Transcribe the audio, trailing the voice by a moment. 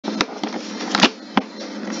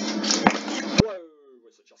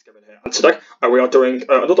here, and today we are doing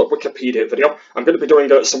another Wikipedia video. I'm going to be doing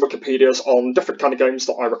some Wikipedias on different kind of games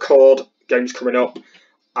that I record, games coming up,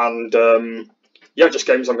 and yeah, just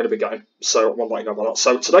games I'm going to be getting. So I want to let you know about that.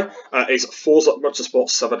 So today is Forza Motorsport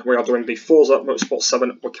 7. We are doing the Forza Motorsport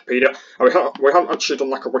 7 Wikipedia. We haven't actually done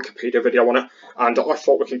like a Wikipedia video on it, and I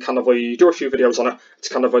thought we can kind of do a few videos on it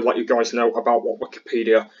to kind of let you guys know about what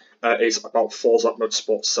Wikipedia is about Forza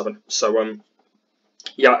Motorsport 7. So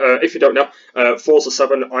yeah, if you don't know, Forza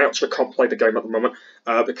 7, I actually can't play the game at the moment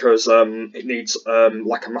because it needs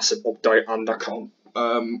like a massive update and I can't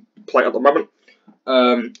play it at the moment.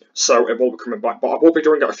 So it will be coming back, but I will be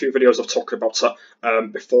doing a few videos of talking about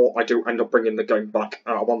it before I do end up bringing the game back.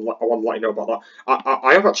 I want to let you know about that.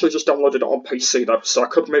 I have actually just downloaded it on PC though, so I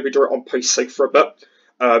could maybe do it on PC for a bit.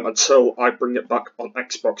 Until I bring it back on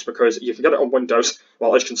Xbox, because you can get it on Windows.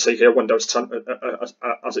 Well, as you can see here, Windows 10,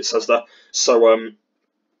 as it says there. So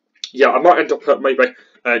yeah, I might end up maybe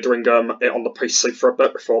doing it on the PC for a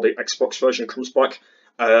bit before the Xbox version comes back.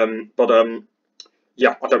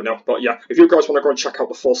 Yeah, I don't know. But yeah, if you guys want to go and check out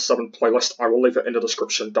the Forza 7 playlist, I will leave it in the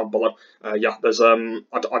description down below. Yeah, there's I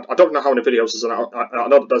don't know how many videos is in it. I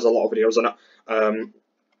know that there's a lot of videos in it.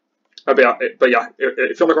 But yeah,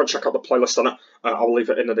 if you want to go and check out the playlist on it, I'll leave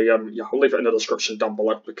it in the I'll leave it in the description down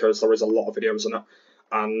below, because there is a lot of videos in it,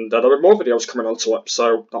 and there are more videos coming onto it,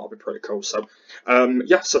 so that'll be pretty cool. So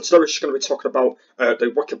yeah, so today we're just going to be talking about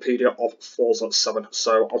the Wikipedia of Forza 7.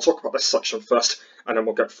 So I'll talk about this section first, and then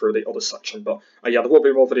we'll get through the other section. But yeah, there will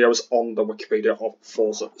be more videos on the Wikipedia of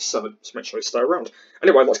Forza 7, so make sure you stay around.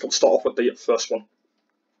 Anyway, let's go and start off with the first one.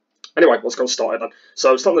 Anyway, let's go and start it then.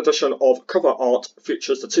 So, standard edition of cover art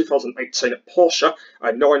features the 2018 Porsche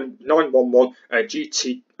 911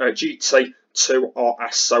 GT2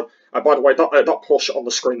 RS. So, by the way, that Porsche on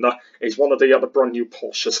the screen there is one of the brand new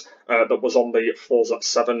Porsches that was on the Forza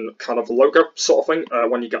 7 kind of logo sort of thing.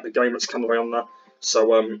 When you get the game, it's kind of on there.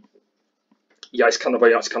 So, yeah, it's kind of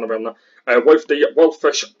on there. With the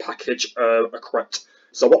Wellfish package equipped.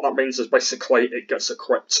 So, what that means is basically it gets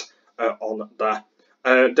equipped on there.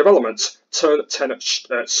 Development, Turn 10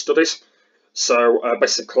 Studies. So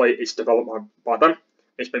basically, it's developed by them.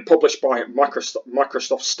 It's been published by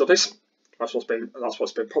Microsoft Studies. That's what's been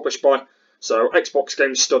published by. So Xbox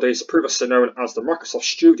Game Studies, previously known as the Microsoft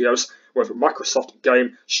Studios, with Microsoft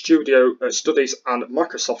Game Studio Studies and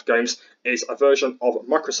Microsoft Games, is a version of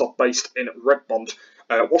Microsoft based in Redmond,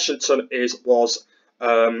 Washington. Was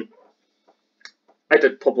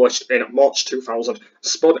published in March 2000,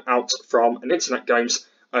 spun out from an Internet Games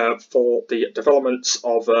for the development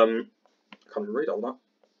of, can't even read all that.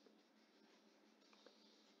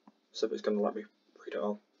 See if it's going to let me read it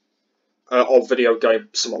all. Or video game,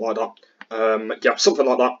 something like that. Yeah, something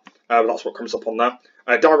like that. That's what comes up on there.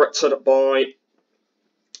 Directed by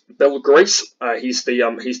Bill Grace. He's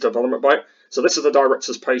development by it. So this is the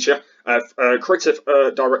director's page here. Creative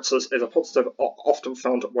directors is a positive often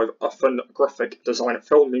found with often graphic design,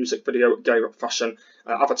 film, music, video, game, fashion,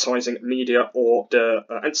 advertising, media, or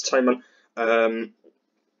entertainment. But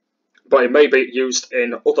it may be used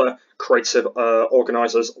in other creative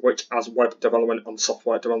organisers, which as web development and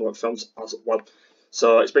software development films as well.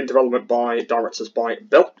 So it's been developed by directors by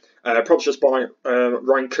Bill, producers by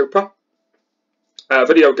Ryan Cooper.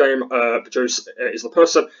 Video game producer is the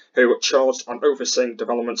person who charged and overseeing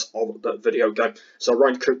development of the video game. So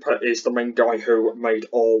Ryan Cooper is the main guy who made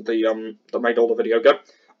all the video game.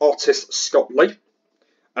 Artist Scott Lee.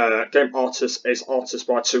 Game artist is artist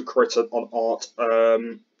by two created on art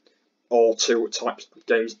or two types of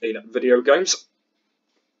games in video games.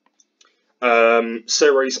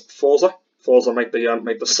 Series Forza. Forza made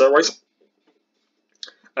the series.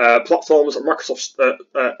 Platforms Microsoft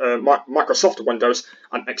Windows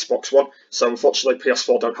and Xbox One. So unfortunately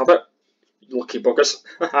PS4 don't have it. Lucky buggers.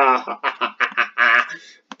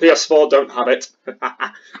 PS4 don't have it.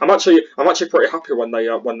 I'm actually pretty happy when they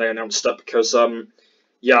announced it, because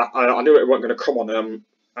yeah, I knew it weren't going to come on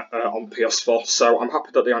PS4, so I'm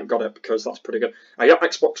happy that they haven't got it, because that's pretty good. Yeah,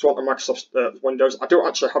 Xbox One and Microsoft Windows. I do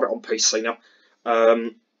actually have it on PC now.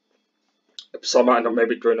 So I might end up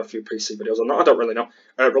maybe doing a few PC videos on that. I don't really know.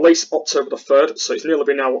 Release October the 3rd, so it's nearly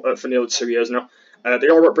been out for nearly 2 years now. They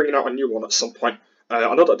are bringing out a new one at some point.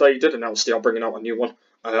 I know that they did announce they are bringing out a new one.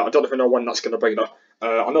 I don't even know when that's going to be though.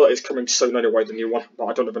 I know that it's coming soon anyway, the new one, but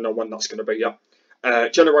I don't even know when that's going to be yet.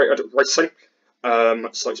 Generated Racing.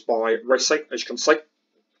 So it's by Racing, as you can see.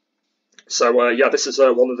 So yeah, this is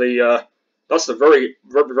one of the that's the very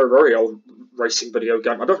old racing video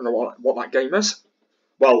game. I don't know what that game is.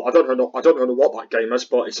 Well, I don't know what that game is,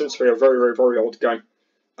 but it seems to be a very old game.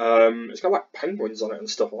 It's got like penguins on it and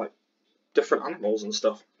stuff, like different animals and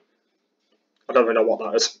stuff. I don't even know what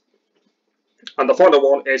that is. And the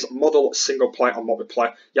final one is model, single player and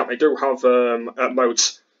multiplayer. Yeah, they do have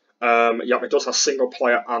modes. Yeah, it does have single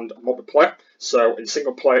player and multiplayer. So in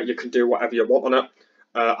single player, you can do whatever you want on it.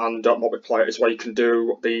 And multiplayer is where you can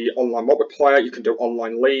do the online multiplayer, you can do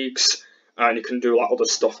online leagues, and you can do like other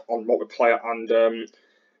stuff on multiplayer, and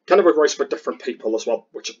kind of race with different people as well,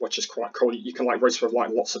 which is quite cool. You can like race with like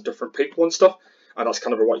lots of different people and stuff, and that's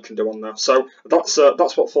kind of what you can do on there. So that's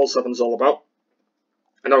what Forza 7 is all about.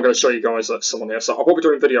 And I'm going to show you guys some on here. So I will be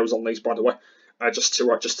doing videos on these, by the way, just to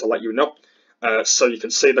let you know. So you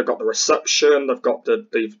can see they've got the reception, they've got the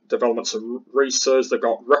developments of racers, they've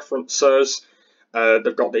got references,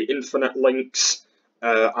 they've got the infinite links,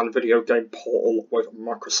 and video game portal with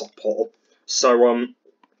Microsoft Portal. So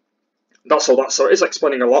that's all that. So it is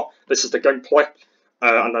explaining a lot. This is the gameplay,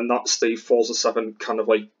 and then that's the Forza 7 kind of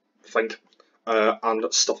like thing.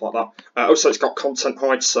 And stuff like that. Also, it's got content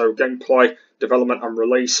height, so gameplay, development and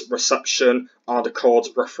release, reception,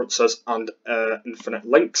 articles, references, and infinite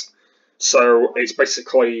links. So it's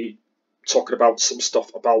basically talking about some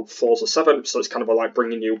stuff about Forza 7. So it's kind of like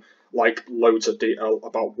bringing you like loads of detail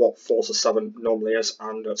about what Forza 7 normally is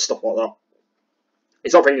and stuff like that.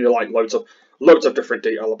 It's not bringing you like loads of different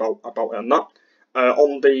detail about it and that.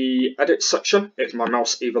 On the edit section, if my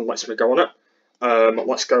mouse even lets me go on it.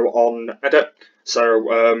 Let's go on edit. So,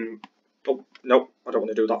 oh, no, I don't want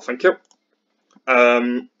to do that, thank you.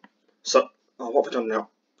 So, what have I done now?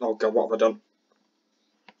 Oh god, what have I done?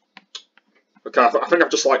 Okay, I think I've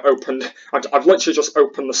just like opened, I've literally just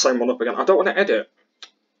opened the same one up again. I don't want to edit.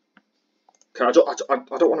 Okay, I don't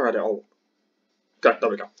want to edit all. Okay, there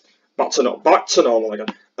we go. Back to normal again.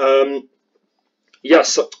 Yeah,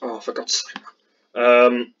 so, oh, for God's sake,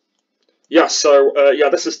 man. Yeah, so yeah,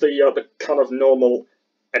 this is the kind of normal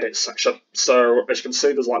edit section. So as you can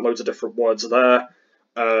see, there's like loads of different words there.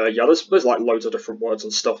 Yeah, there's like loads of different words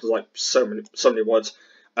and stuff. There's like so many words.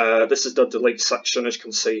 This is the delete section, as you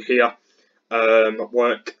can see here.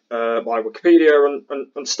 Work by Wikipedia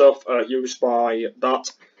and stuff used by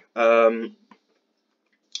that.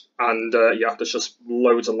 Yeah, there's just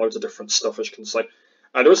loads and loads of different stuff, as you can see.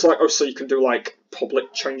 And also like, so you can do like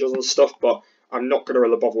public changes and stuff, but I'm not going to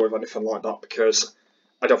really bother with anything like that because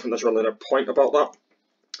I don't think there's really no point about that.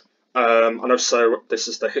 And also, this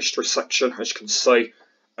is the history section, as you can see,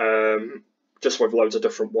 just with loads of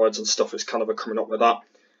different words and stuff. It's kind of coming up with that.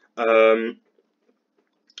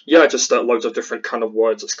 Yeah, just loads of different kind of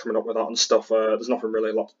words that's coming up with that and stuff. There's nothing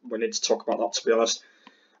really a lot we need to talk about that, to be honest.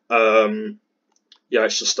 Yeah,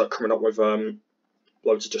 it's just coming up with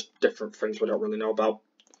loads of just different things we don't really know about.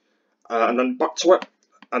 And then back to it.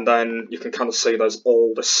 And then you can kind of see there's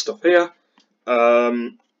all this stuff here.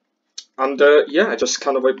 Yeah, just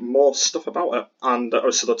kind of like more stuff about it. And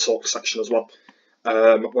also the talk section as well,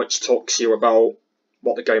 which talks to you about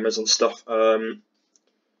what the game is and stuff.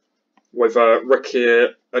 With Ricky,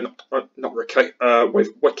 not Ricky,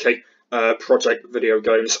 with Wiki Project Video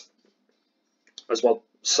Games as well.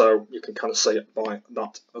 So you can kind of see it by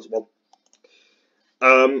that as well.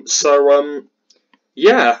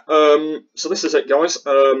 Yeah, so this is it, guys.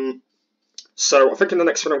 So I think in the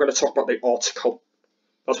next one I'm going to talk about the article.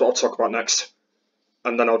 That's what I'll talk about next,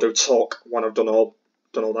 and then I'll do talk when I've done all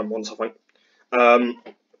them ones, I think.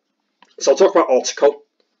 So I'll talk about article,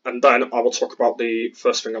 and then I will talk about the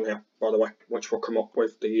first thing on here, by the way, which will come up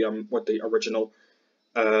with the original,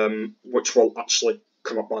 which will actually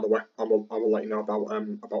come up, by the way. I will let you know about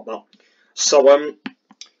that. So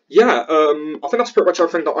yeah, I think that's pretty much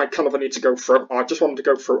everything that I kind of need to go through. I just wanted to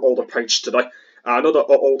go through all the page today. I know that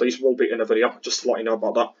all these will be in a video, just to let you know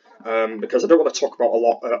about that, because I don't want to talk about a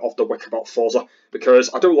lot of the wiki about Forza, because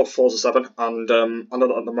I do love Forza 7, and I know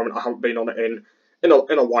that at the moment I haven't been on it in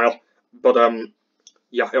a while, but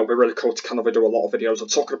yeah, it'll be really cool to kind of do a lot of videos of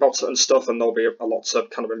talking about it and stuff, and there'll be a lot to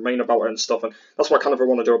kind of remain about it and stuff, and that's what I kind of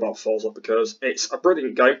want to do about Forza, because it's a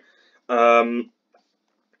brilliant game.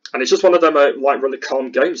 And it's just one of them like really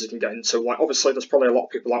calm games you can get into. Like obviously, there's probably a lot of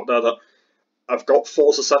people out there that have got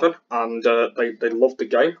Forza 7 and they love the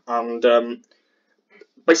game, and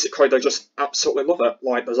basically they just absolutely love it.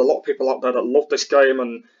 Like there's a lot of people out there that love this game,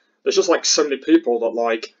 and there's just like so many people that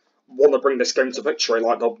like want to bring this game to victory.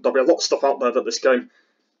 Like there'll be a lot of stuff out there that this game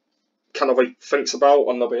kind of like thinks about,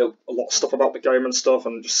 and there'll be a lot of stuff about the game and stuff,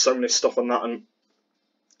 and just so many stuff on that, and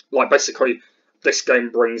like basically this game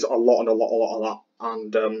brings a lot of that,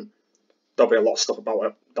 and there'll be a lot of stuff about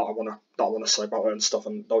it that I wanna say about it and stuff,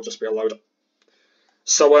 and there'll just be a load.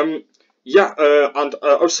 So yeah, and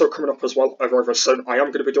also coming up as well very soon, I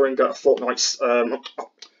am going to be doing a Fortnite's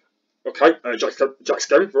okay, Jack's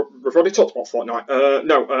game. We've already talked about Fortnite.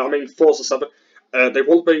 No, I mean Forza 7. There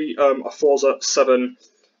will be a Forza 7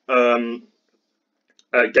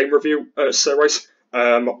 game review series. Why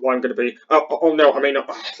I'm going to be... oh no, I mean...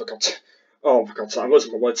 I forgot. Oh my god, I'm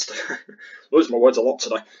losing my words. Losing my words a lot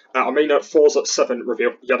today. I mean Forza 7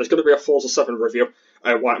 review. Yeah, there's going to be a Forza 7 review.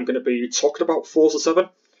 Where I'm going to be talking about Forza 7.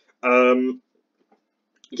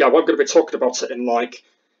 Yeah, well, I'm going to be talking about it in a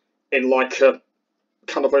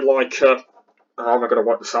kind of a how am I going to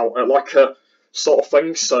work this out? Like a sort of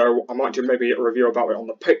thing. So I might do maybe a review about it on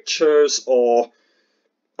the pictures, or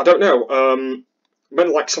I don't know. Maybe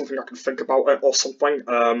like something I can think about it or something.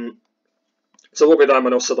 So there'll be them,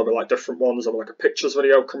 and also there'll be like different ones. There'll be like a pictures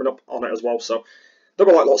video coming up on it as well. So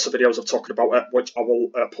there'll be like lots of videos of talking about it, which I will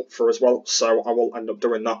put through as well. So I will end up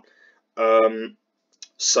doing that.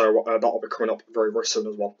 So that'll be coming up very, very soon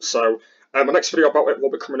as well. So my next video about it will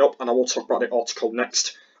be coming up, and I will talk about the article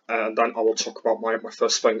next. And then I will talk about my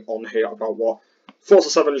first thing on here about what Forza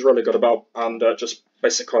 7 is really good about, and just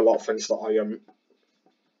basically a lot of things that I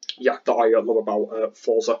love about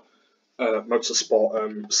Forza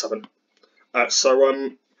Motorsport 7.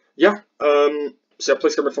 So yeah,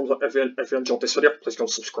 please give me a thumbs up if you enjoyed this video. Please go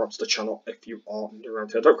and subscribe to the channel if you are new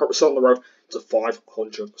around here. Don't forget we're still on the road to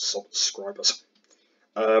 500 subscribers.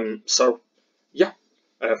 So yeah,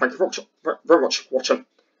 thank you very much for watching,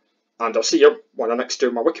 and I'll see you when I next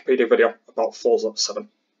do my Wikipedia video about Forza 7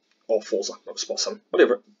 or Forza Motorsport 7,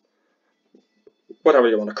 whatever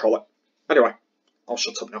you want to call it. Anyway, I'll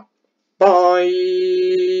shut up now.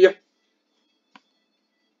 Bye.